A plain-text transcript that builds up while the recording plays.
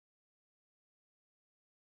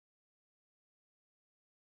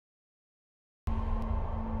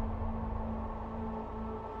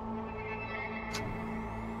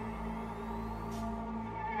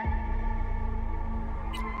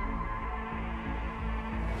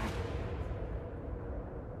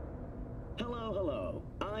Hello, hello.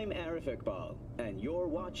 I'm Arif Iqbal, and you're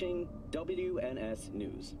watching WNS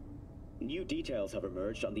News. New details have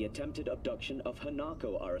emerged on the attempted abduction of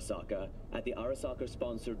Hanako Arasaka at the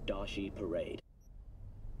Arasaka-sponsored Dashi Parade.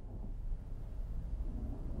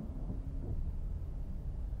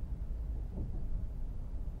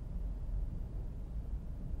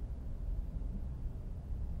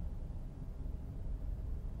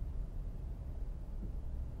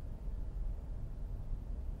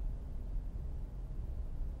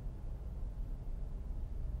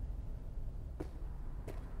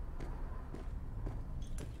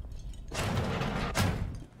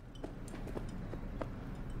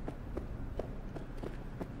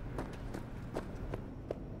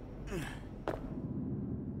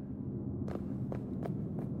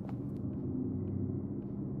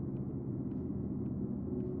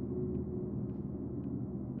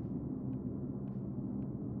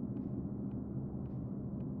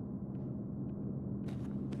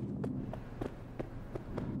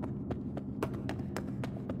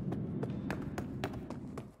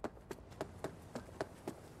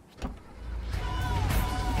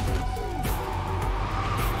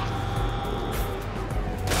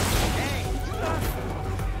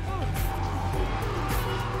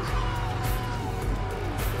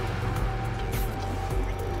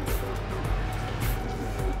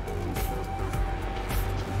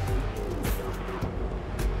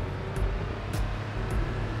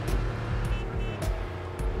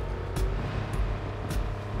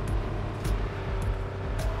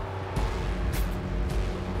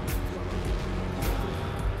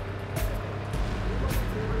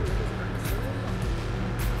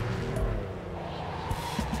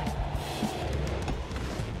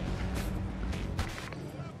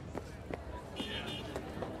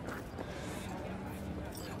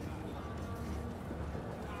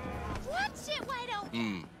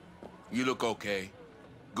 You look okay.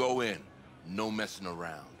 Go in. No messing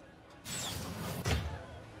around.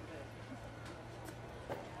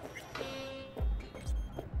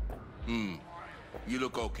 You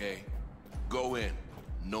look okay. Go in.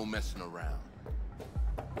 No messing around.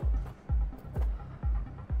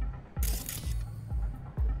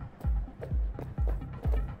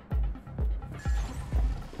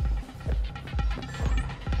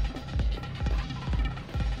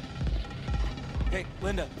 Hey,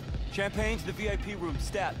 Linda. Champagne to the VIP room,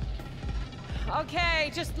 stat. Okay,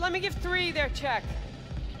 just let me give 3 their check.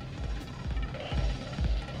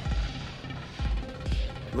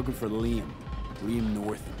 Looking for Liam. Liam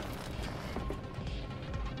North.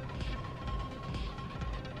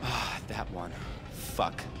 Ah, that one.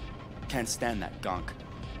 Fuck. Can't stand that gunk.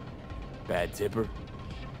 Bad tipper?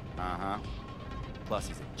 Uh-huh. Plus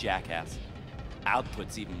he's a jackass.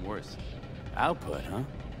 Output's even worse. Output, huh?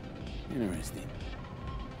 Interesting.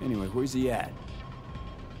 Anyway, where's he at?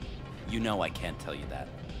 You know I can't tell you that.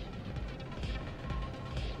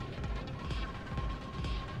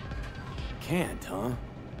 Can't, huh?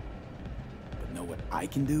 But know what I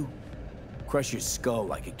can do? Crush your skull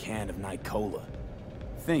like a can of Night Cola.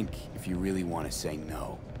 Think if you really want to say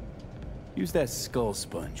no. Use that skull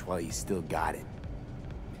sponge while you still got it.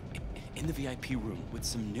 In the VIP room with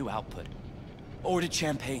some new output. Ordered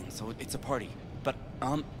champagne, so it's a party. But,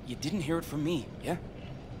 you didn't hear it from me, yeah?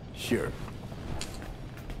 Sure.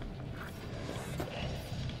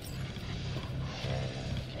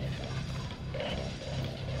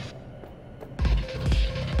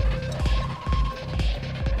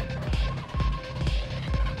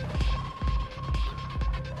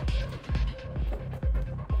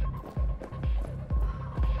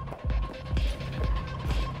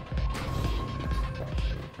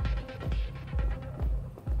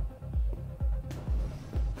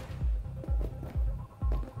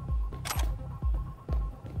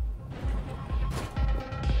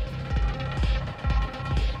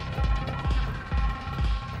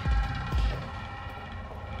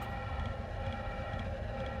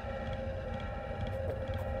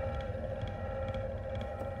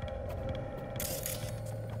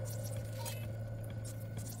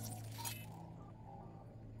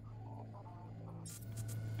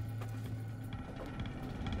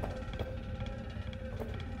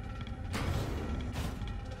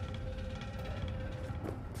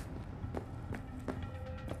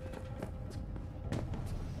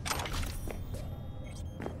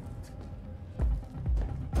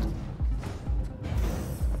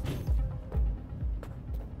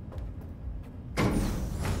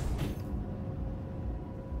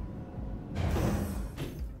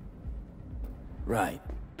 Right.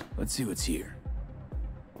 Let's see what's here.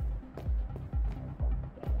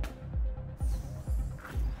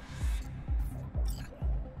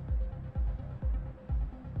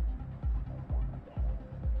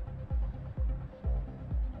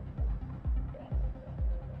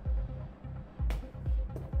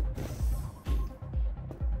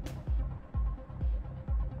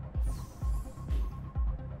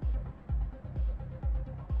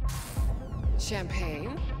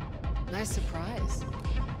 champagne. Nice surprise.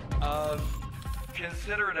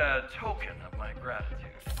 Consider it a token of my gratitude.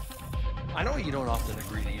 I know you don't often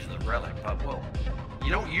agree to use the relic, but, well, you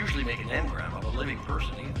don't usually make an engram of a living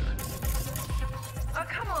person either. Oh,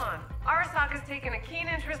 come on. Arasaka's taken a keen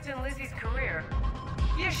interest in Lizzie's career.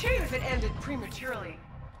 Be a shame if it ended prematurely.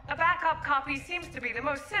 A backup copy seems to be the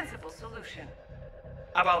most sensible solution.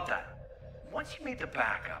 About that, once you made the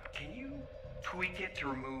backup, can you tweak it to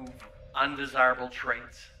remove undesirable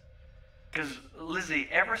traits? Because Lizzie,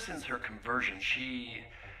 ever since her conversion, she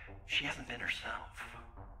hasn't been herself.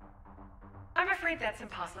 I'm afraid that's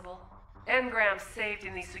impossible. Engrams saved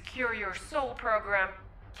in the Secure Your Soul program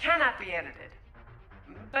cannot be edited.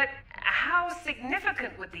 But how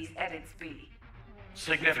significant would these edits be?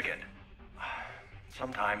 Significant.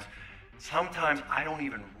 Sometimes I don't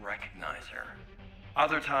even recognize her.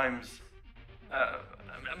 Other times,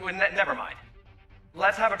 never mind.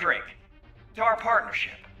 Let's have a drink. To our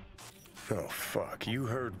partnership. Oh, fuck. You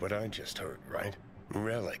heard what I just heard, right?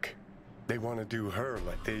 Relic. They want to do her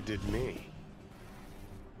like they did me.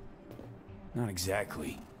 Not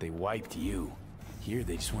exactly. They wiped you. Here,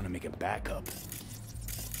 they just want to make a backup.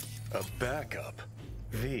 A backup?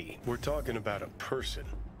 V, we're talking about a person,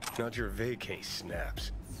 not your vacay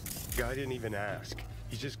snaps. Guy didn't even ask.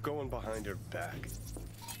 He's just going behind her back.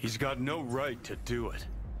 He's got no right to do it.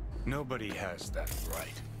 Nobody has that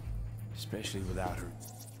right. Especially without her.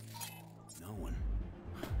 No one.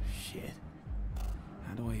 Shit.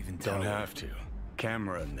 How do I even tell Don't her? have to.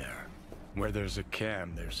 Camera in there. Where there's a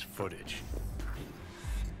cam, there's footage.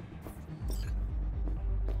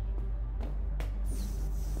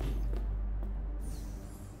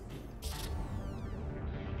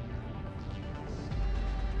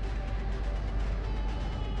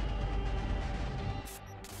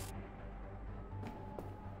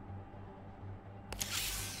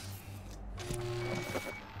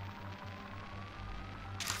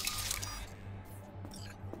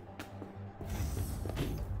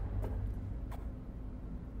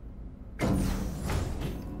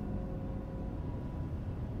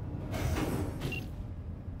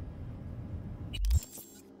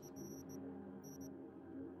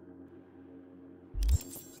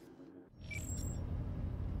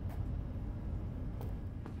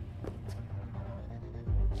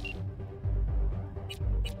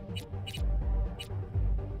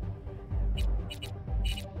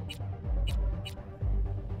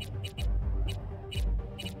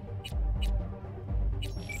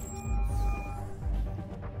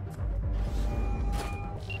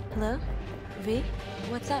 Hello? V?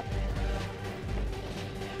 What's up?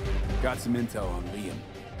 Got some intel on Liam.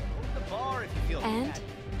 And?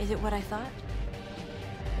 Is it what I thought?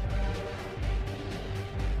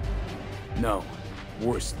 No.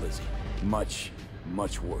 Worse, Lizzie. Much,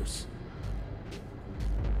 much worse.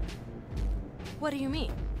 What do you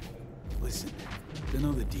mean? Listen, don't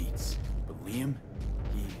know the deets, but Liam,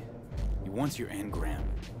 he wants your engram.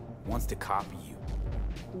 Wants to copy you.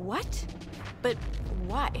 What? But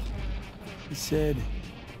why? He said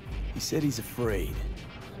he's afraid.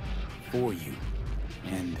 For you.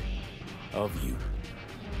 And of you.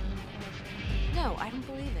 No, I don't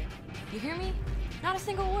believe it. You hear me? Not a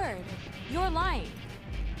single word. You're lying.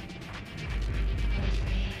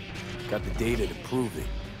 Got the data to prove it.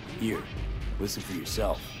 Here, listen for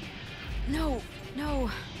yourself. No,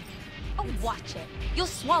 no. Oh, watch it. You'll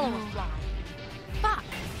swallow a fly. Fuck!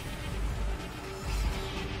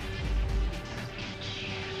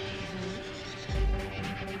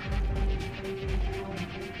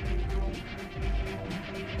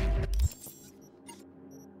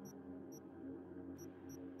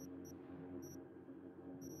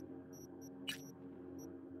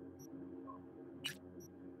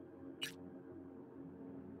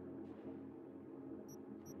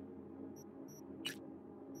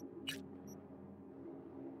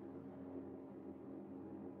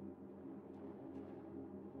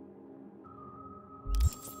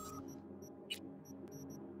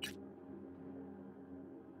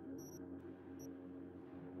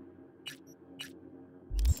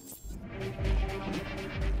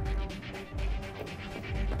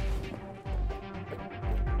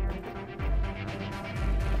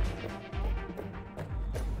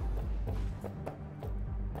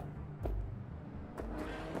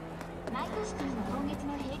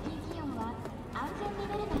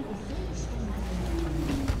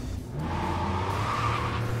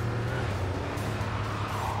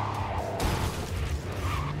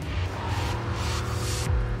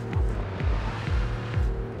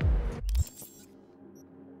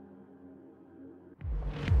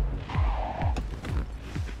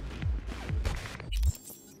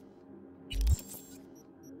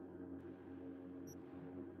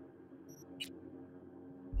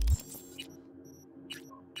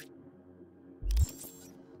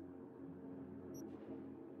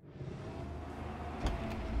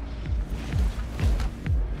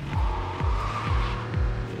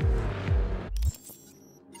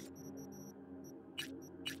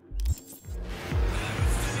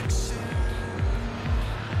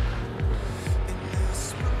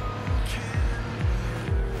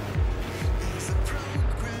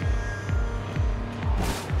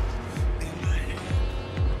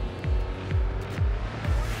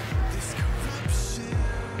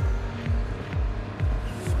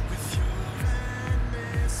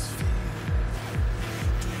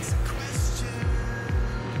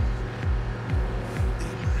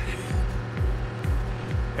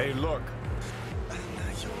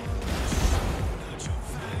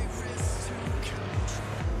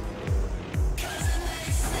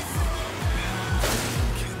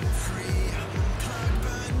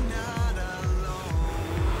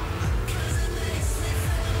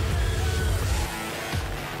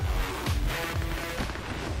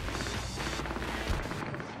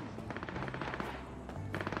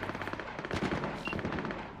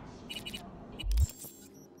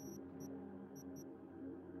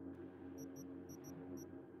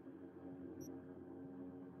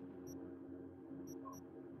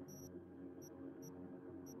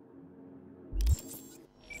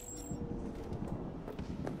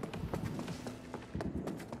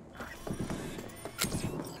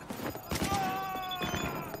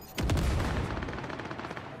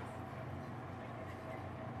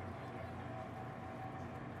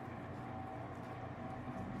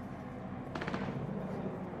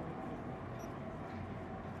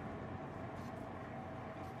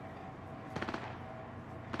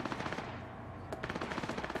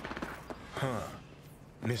 Huh.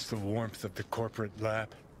 Miss the warmth of the corporate lab?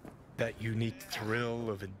 That unique thrill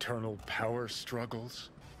of internal power struggles?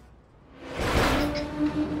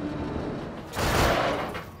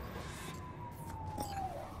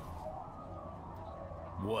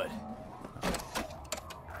 What?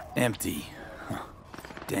 Empty. Huh.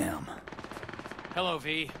 Damn. Hello,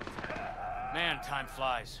 V. Man, time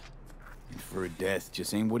flies. Inferred death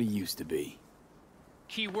just ain't what he used to be.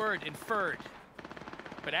 Keyword inferred.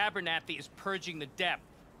 But Abernathy is purging the depth.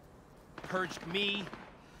 Purged me.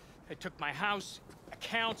 It took my house,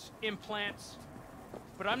 accounts, implants.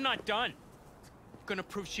 But I'm not done. Gonna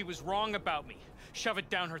prove she was wrong about me. Shove it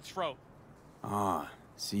down her throat. Ah,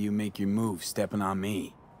 see you make your move stepping on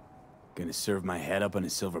me. Gonna serve my head up on a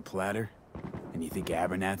silver platter? And you think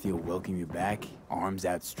Abernathy will welcome you back, arms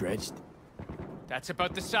outstretched? That's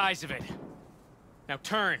about the size of it. Now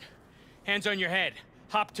turn. Hands on your head.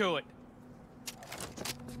 Hop to it.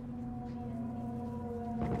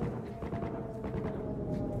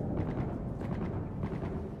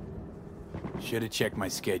 Should've checked my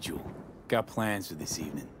schedule. Got plans for this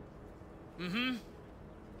evening. Mm-hmm.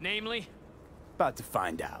 Namely? About to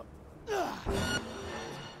find out.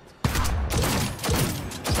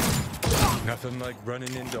 Nothing like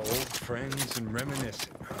running into old friends and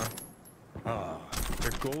reminiscing, huh? Ah,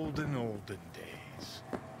 the golden days.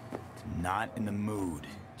 Not in the mood,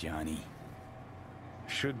 Johnny.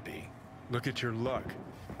 Should be. Look at your luck.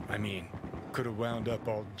 I mean, could have wound up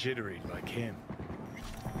all jittery like him.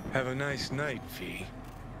 Have a nice night, V.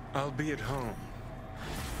 I'll be at home.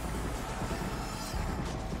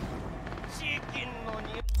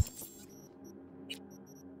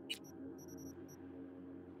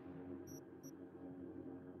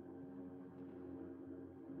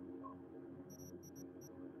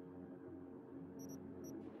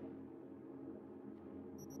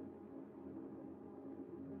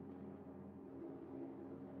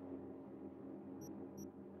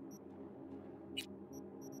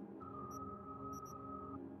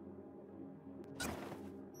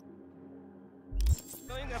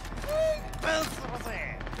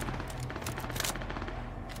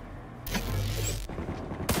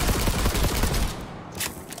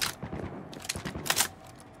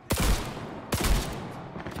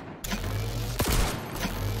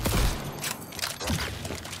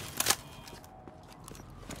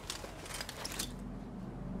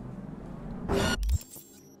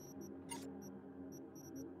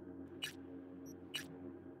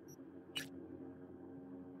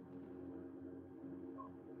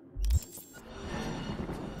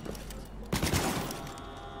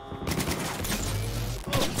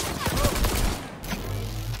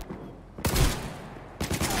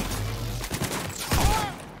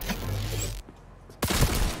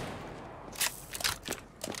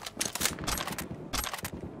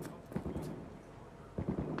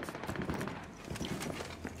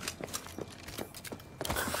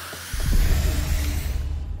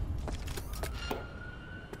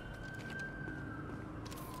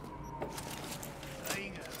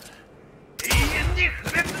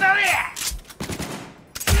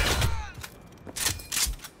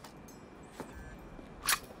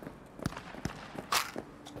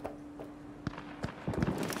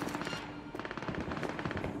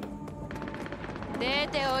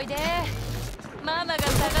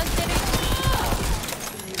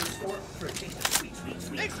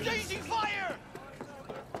 Exchanging fire!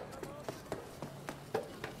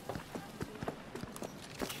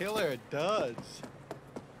 Killer does.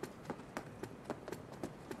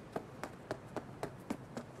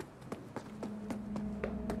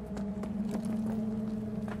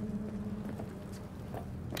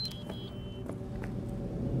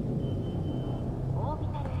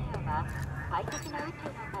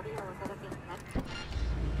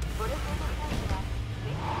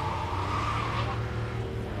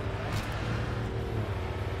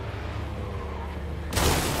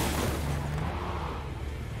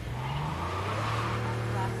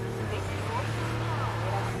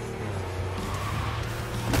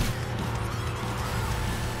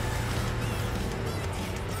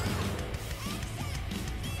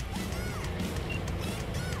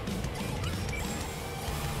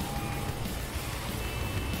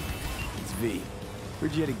 V,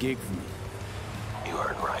 heard you had a gig for me. You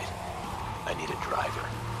heard right. I need a driver.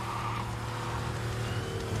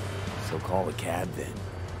 So call a cab then.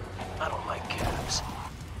 I don't like cabs.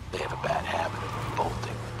 They have a bad habit of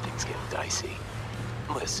bolting when things get dicey.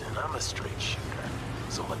 Listen, I'm a straight shooter,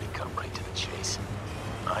 so let me cut right to the chase.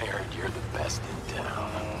 I heard you're the best in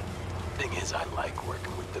town. Thing is, I like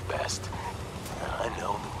working with the best. And I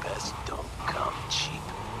know the best don't come cheap.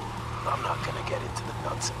 I'm not gonna get into the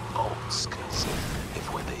nuts and bolts, cause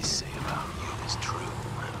if what they say about you is true,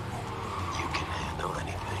 you can handle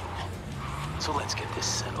anything. So let's get this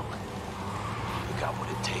settled. You got what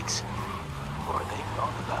it takes, or are they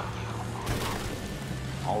wrong about you?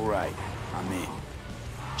 All right, I'm in.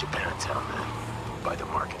 Japantown, then. By the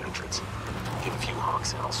market entrance. Give a few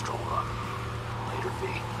honks and I'll stroll up. Later,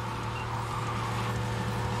 V.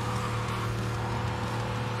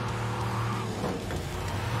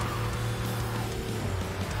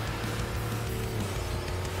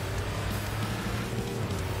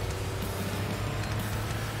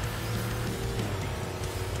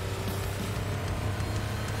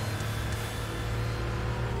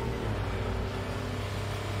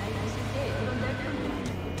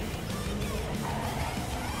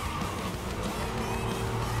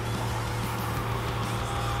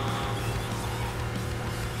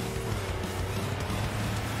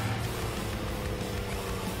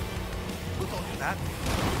 That.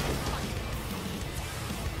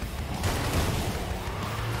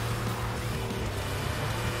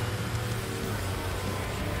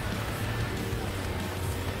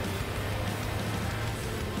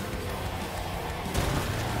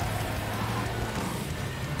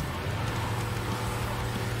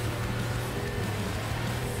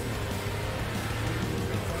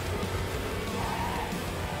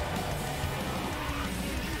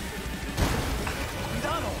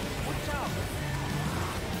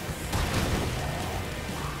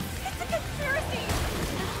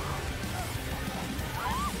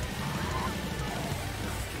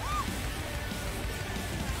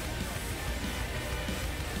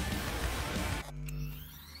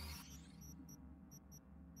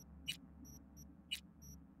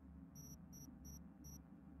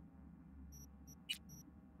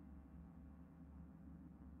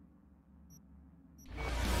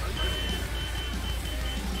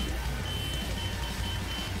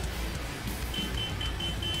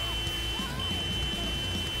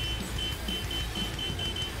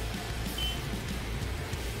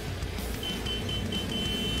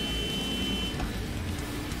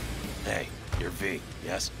 Hey, you're V,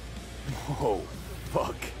 yes? Whoa,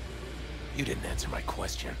 fuck. You didn't answer my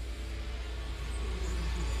question.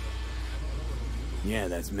 Yeah,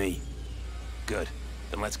 that's me. Good.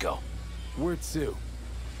 Then let's go. Where to?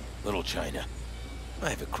 Little China. I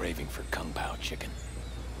have a craving for Kung Pao chicken.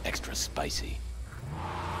 Extra spicy.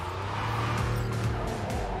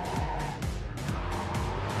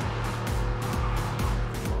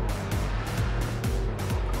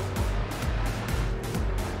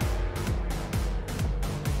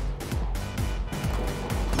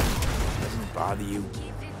 Bother you?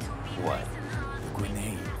 What? The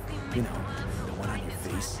grenade. You know, the one on your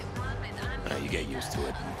face. You get used to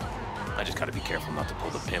it. I just gotta be careful not to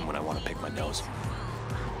pull the pin when I want to pick my nose.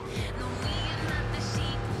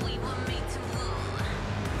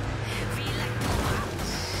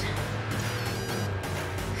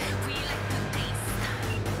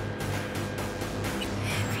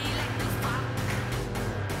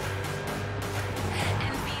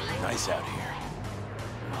 Nice out here.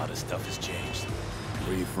 A lot of stuff has changed.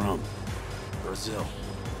 Where you from? Brazil.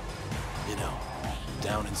 You know,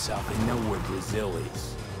 down in South. I know where Brazil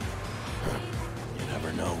is. You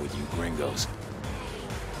never know with you gringos.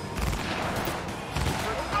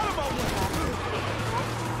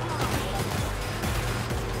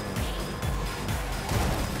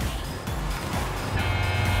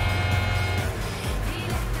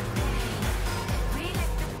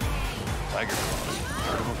 Tiger Claws.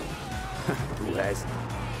 Heard of them? Who has?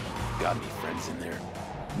 Got any friends in there?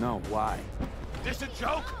 No, why? This a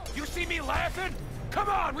joke? You see me laughing? Come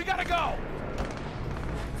on, we gotta go!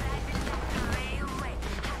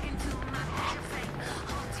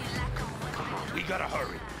 Come on, we gotta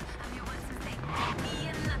hurry.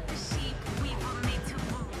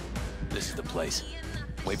 This is the place.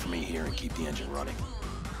 Wait for me here and keep the engine running.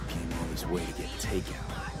 Came all this way to get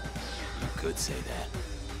takeout. You could say that.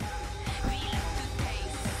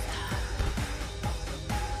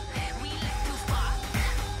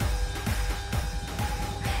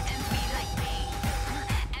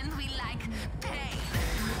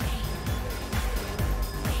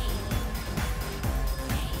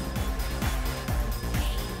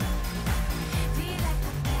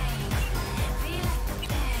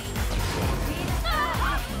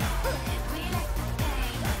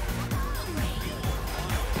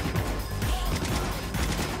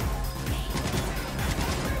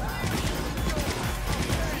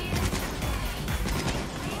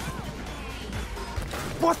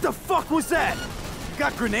 What the fuck was that? You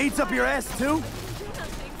got grenades up your ass too?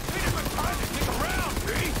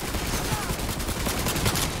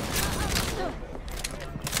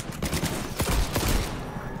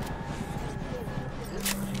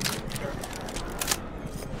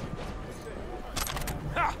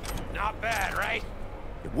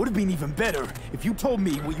 been even better if you told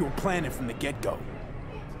me what you were planning from the get-go.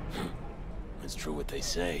 It's true what they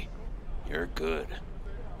say. You're good.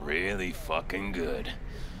 Really fucking good.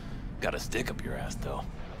 Got a stick up your ass, though.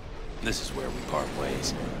 This is where we part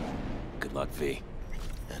ways. Good luck, V.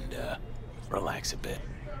 And, relax a bit,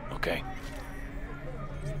 okay?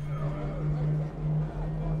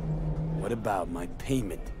 What about my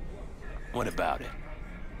payment? What about it?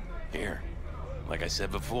 Here, like I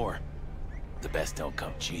said before, the best don't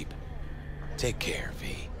come cheap. Take care,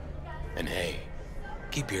 V. And hey,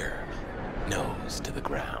 keep your nose to the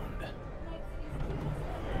ground.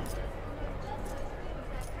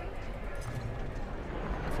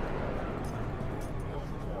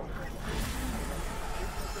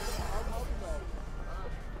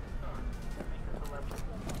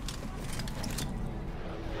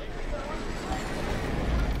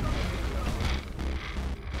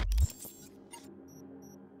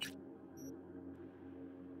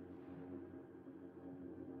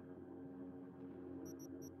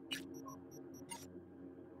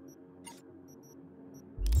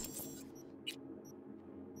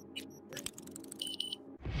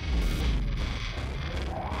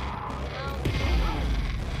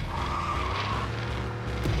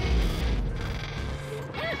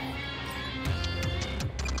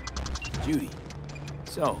 Judy,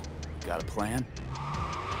 so, got a plan?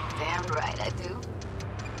 Damn right I do.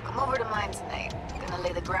 Come over to mine tonight. Gonna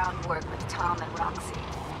lay the groundwork with Tom and Roxy.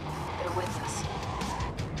 They're with us.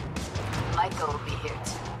 Michael will be here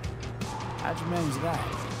too. How'd you manage that?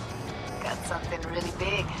 Got something really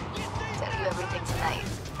big. Tell you everything tonight.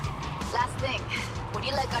 Last thing, what do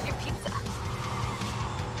you like on your pizza?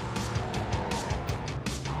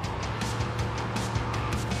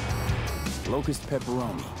 Locust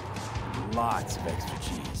pepperoni. Lots of extra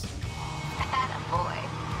cheese. Attaboy.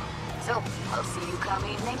 So, I'll see you come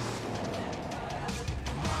evening?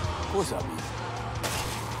 Of course I'll be.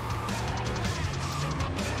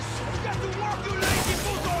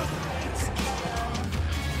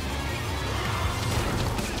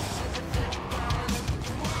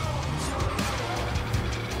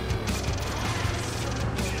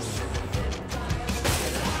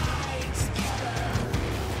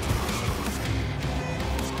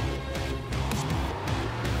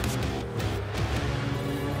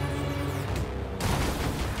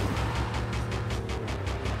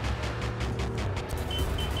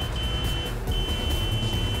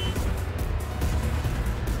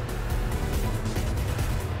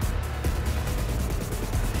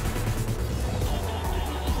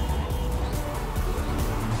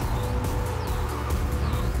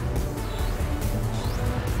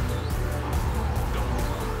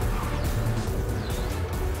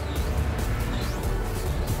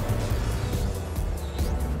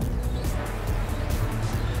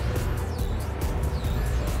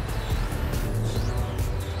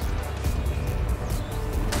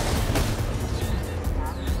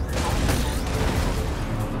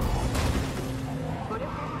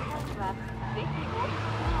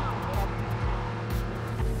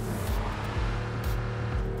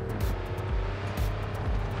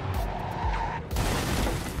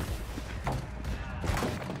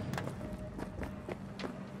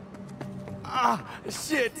 Ah,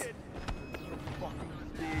 shit!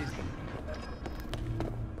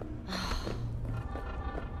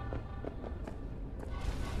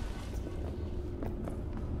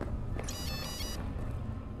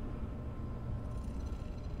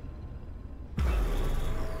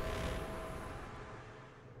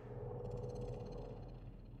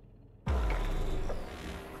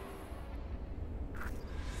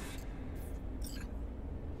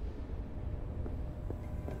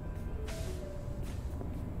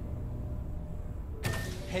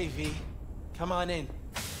 Hey, V. Come on in.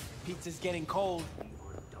 Pizza's getting cold.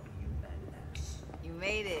 You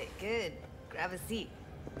made it. Good. Grab a seat.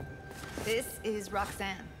 This is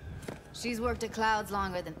Roxanne. She's worked at Clouds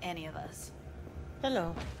longer than any of us.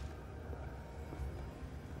 Hello.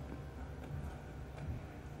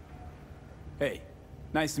 Hey,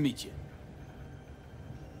 nice to meet you.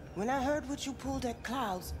 When I heard what you pulled at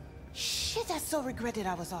Clouds, shit, I so regretted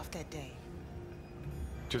I was off that day.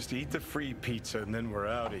 Just eat the free pizza and then we're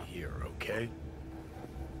out of here, okay?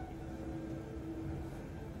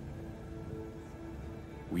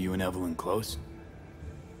 Were you and Evelyn close?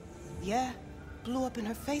 Yeah, blew up in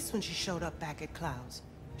her face when she showed up back at Clouds.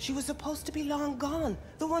 She was supposed to be long gone,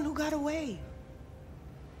 the one who got away.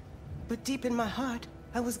 But deep in my heart,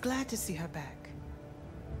 I was glad to see her back.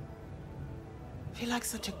 Feel like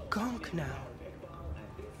such a gunk now.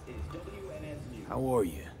 How are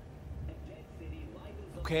you?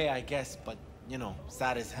 Okay, I guess, but, you know,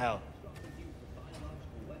 sad as hell.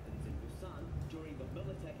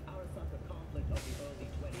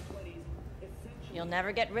 You'll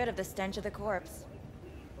never get rid of the stench of the corpse.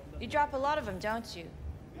 You drop a lot of them, don't you?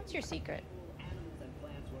 What's your secret? Animals and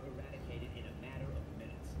plants were eradicated in a matter of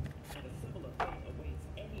minutes. And a similar fate awaits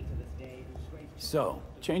any to this day who scrapes... So,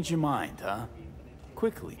 change your mind, huh?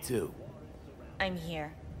 Quickly, too. I'm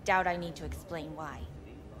here. Doubt I need to explain why.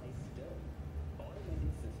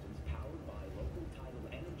 Automated systems powered by local tidal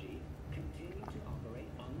energy continue to operate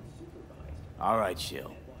unsupervised. All right,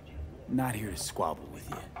 Shill. Not here to squabble with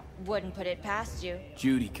you. Wouldn't put it past you.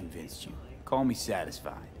 Judy convinced you. Call me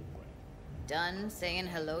satisfied. Done saying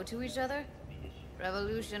hello to each other?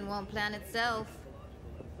 Revolution won't plan itself.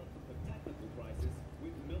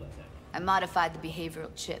 I modified the behavioral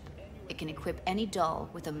chip. It can equip any doll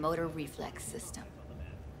with a motor reflex system.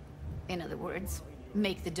 In other words,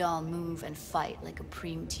 make the doll move and fight like a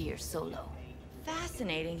Prime-tier solo.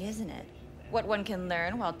 Fascinating, isn't it? What one can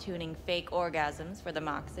learn while tuning fake orgasms for the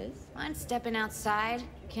Moxes. Mind stepping outside?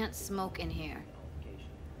 Can't smoke in here.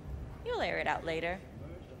 You'll air it out later.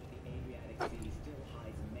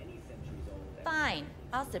 Fine.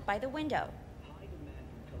 I'll sit by the window.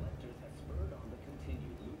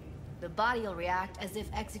 The body will react as if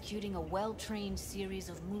executing a well-trained series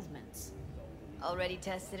of movements. Already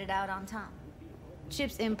tested it out on Tom.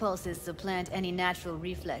 Chip's impulses supplant any natural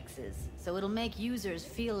reflexes, so it'll make users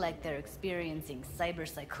feel like they're experiencing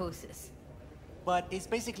cyberpsychosis. But it's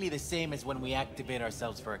basically the same as when we activate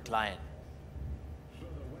ourselves for a client.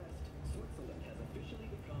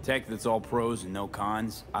 Tech that's all pros and no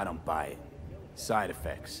cons, I don't buy it. Side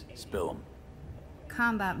effects, spill them.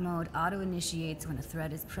 Combat mode auto-initiates when a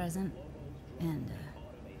threat is present, and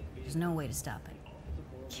there's no way to stop it.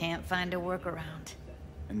 Can't find a workaround.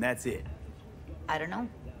 And that's it? I don't know.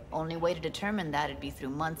 Only way to determine that would be through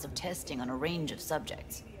months of testing on a range of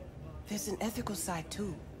subjects. There's an ethical side,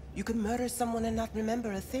 too. You could murder someone and not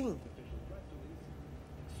remember a thing.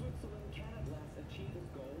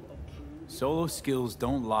 Solo skills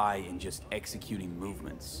don't lie in just executing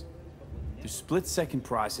movements. There's split-second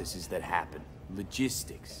processes that happen.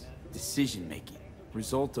 Logistics, decision-making,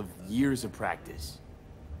 result of years of practice.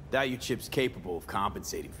 Doubt your chip's capable of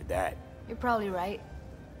compensating for that. You're probably right.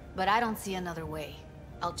 But I don't see another way.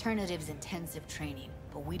 Alternative's intensive training,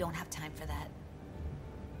 but we don't have time for that.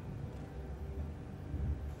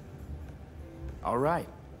 All right.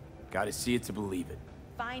 Gotta see it to believe it.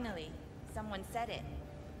 Finally, someone said it.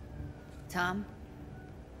 Tom?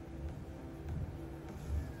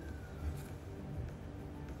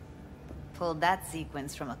 Pulled that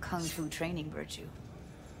sequence from a kung fu training virtue.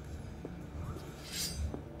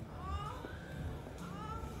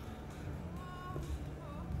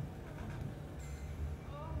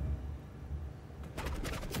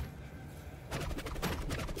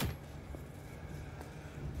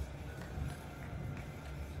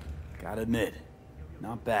 Gotta admit,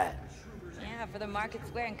 not bad. Yeah, for the market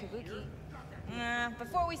square in Kabuki.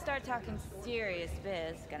 Before we start talking serious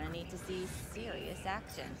biz, gonna need to see serious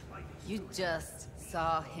action. You just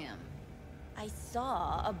saw him. I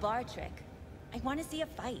saw a bar trick. I want to see a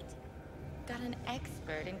fight. Got an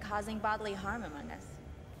expert in causing bodily harm among us.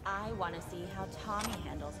 I want to see how Tommy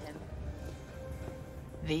handles him.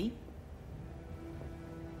 V?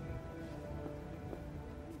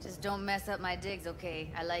 Just don't mess up my digs,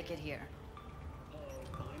 okay? I like it here.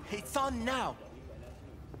 It's on now!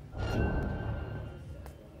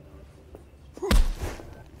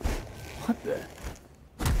 What the?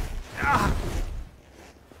 Ah!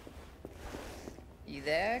 You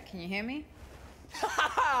there? Can you hear me?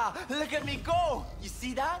 Look at me go! You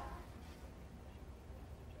see that?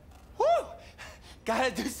 Woo!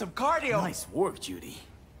 Gotta do some cardio! Nice work, Judy.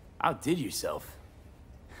 Outdid yourself.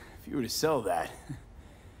 If you were to sell that,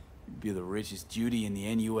 you'd be the richest Judy in the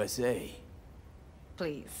NUSA.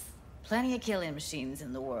 Please. Plenty of killing machines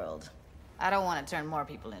in the world. I don't want to turn more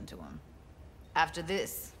people into them. After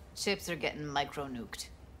this, chips are getting micro-nuked.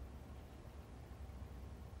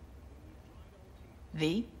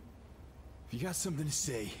 V? If you got something to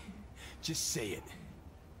say, just say it.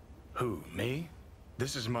 Who, me?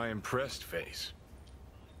 This is my impressed face.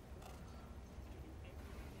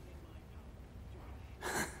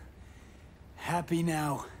 Happy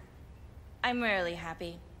now? I'm rarely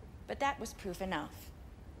happy, but that was proof enough.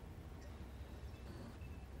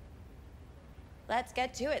 Let's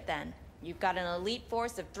get to it then. You've got an elite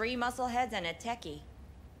force of 3 muscleheads and a techie.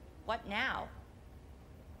 What now?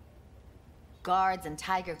 Guards and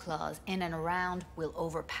tiger claws in and around will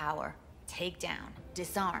overpower, take down,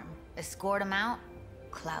 disarm, escort them out.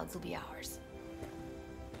 Clouds will be ours.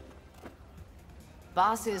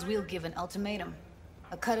 Bosses, we'll give an ultimatum.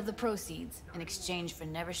 A cut of the proceeds in exchange for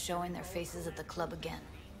never showing their faces at the club again.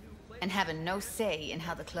 And having no say in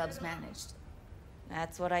how the club's managed.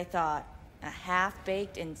 That's what I thought. A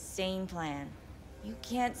half-baked, insane plan. You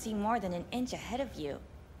can't see more than an inch ahead of you.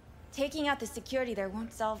 Taking out the security there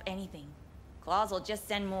won't solve anything. Claws will just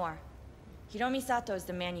send more. Hiromi Sato's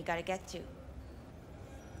the man you gotta get to.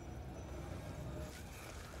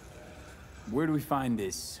 Where do we find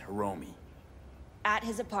this Hiromi? At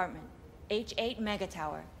his apartment. H8 Mega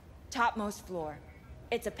Tower. Topmost floor.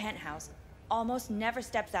 It's a penthouse. Almost never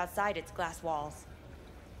steps outside its glass walls.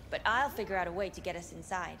 But I'll figure out a way to get us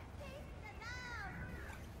inside.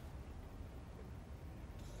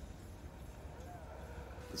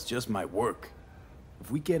 This just might work.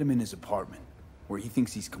 If we get him in his apartment, where he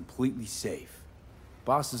thinks he's completely safe,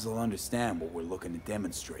 bosses will understand what we're looking to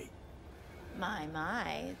demonstrate.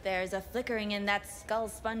 My, there's a flickering in that skull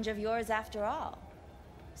sponge of yours after all.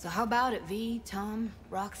 So how about it, V, Tom,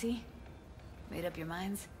 Roxy? Made up your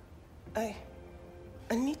minds? I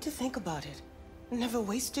need to think about it. Never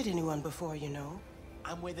wasted anyone before, you know.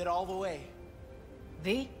 I'm with it all the way.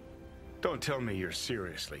 V? Don't tell me you're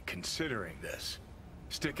seriously considering this.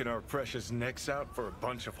 Sticking our precious necks out for a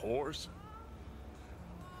bunch of whores?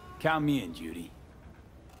 Count me in, Judy.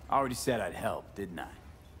 I already said I'd help, didn't I?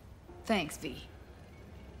 Thanks, V.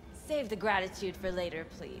 Save the gratitude for later,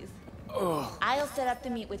 please. Ugh. I'll set up the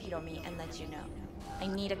meet with Hiromi and let you know. I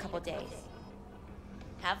need a couple days.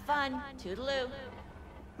 Have fun. Toodaloo.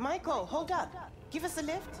 Michael, hold up. Give us a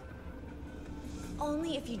lift.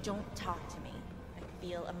 Only if you don't talk to me. I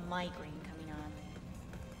feel a migraine coming on.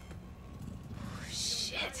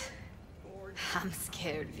 Shit. I'm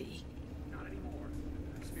scared, V.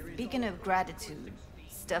 Speaking of gratitude,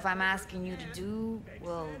 stuff I'm asking you to do,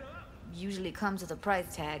 well, usually comes with a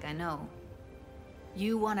price tag, I know.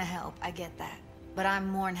 You want to help, I get that. But I'm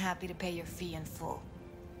more than happy to pay your fee in full.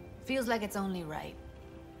 Feels like it's only right.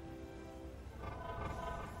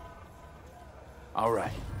 All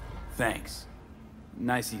right. Thanks.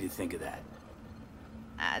 Nice of you to think of that.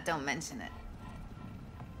 Don't mention it.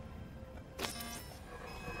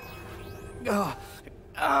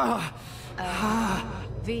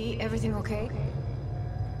 V, everything okay?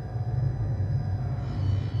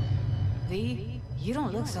 V, you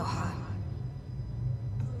don't look so hot.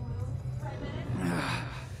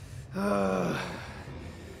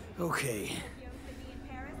 Okay.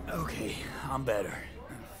 Okay, I'm better.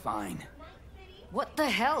 Fine. What the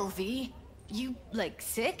hell, V? You, like,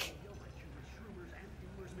 sick?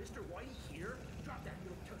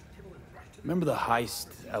 Remember the heist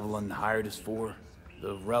Evelyn hired us for?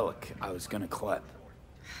 The relic I was gonna collect.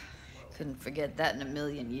 Couldn't forget that in a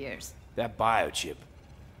million years. That biochip.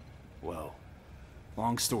 Well,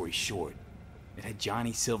 long story short, it had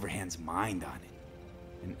Johnny Silverhand's mind on it.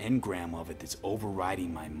 An engram of it that's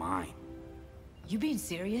overriding my mind. You being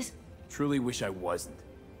serious? Truly wish I wasn't.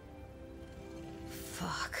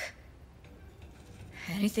 Fuck.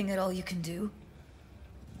 Anything at all you can do?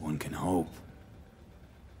 One can hope.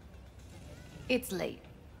 It's late.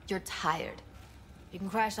 You're tired. You can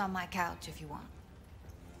crash on my couch if you want.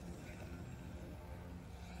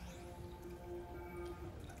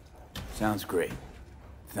 Sounds great.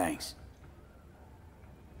 Thanks.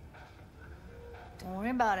 Don't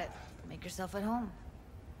worry about it. Make yourself at home.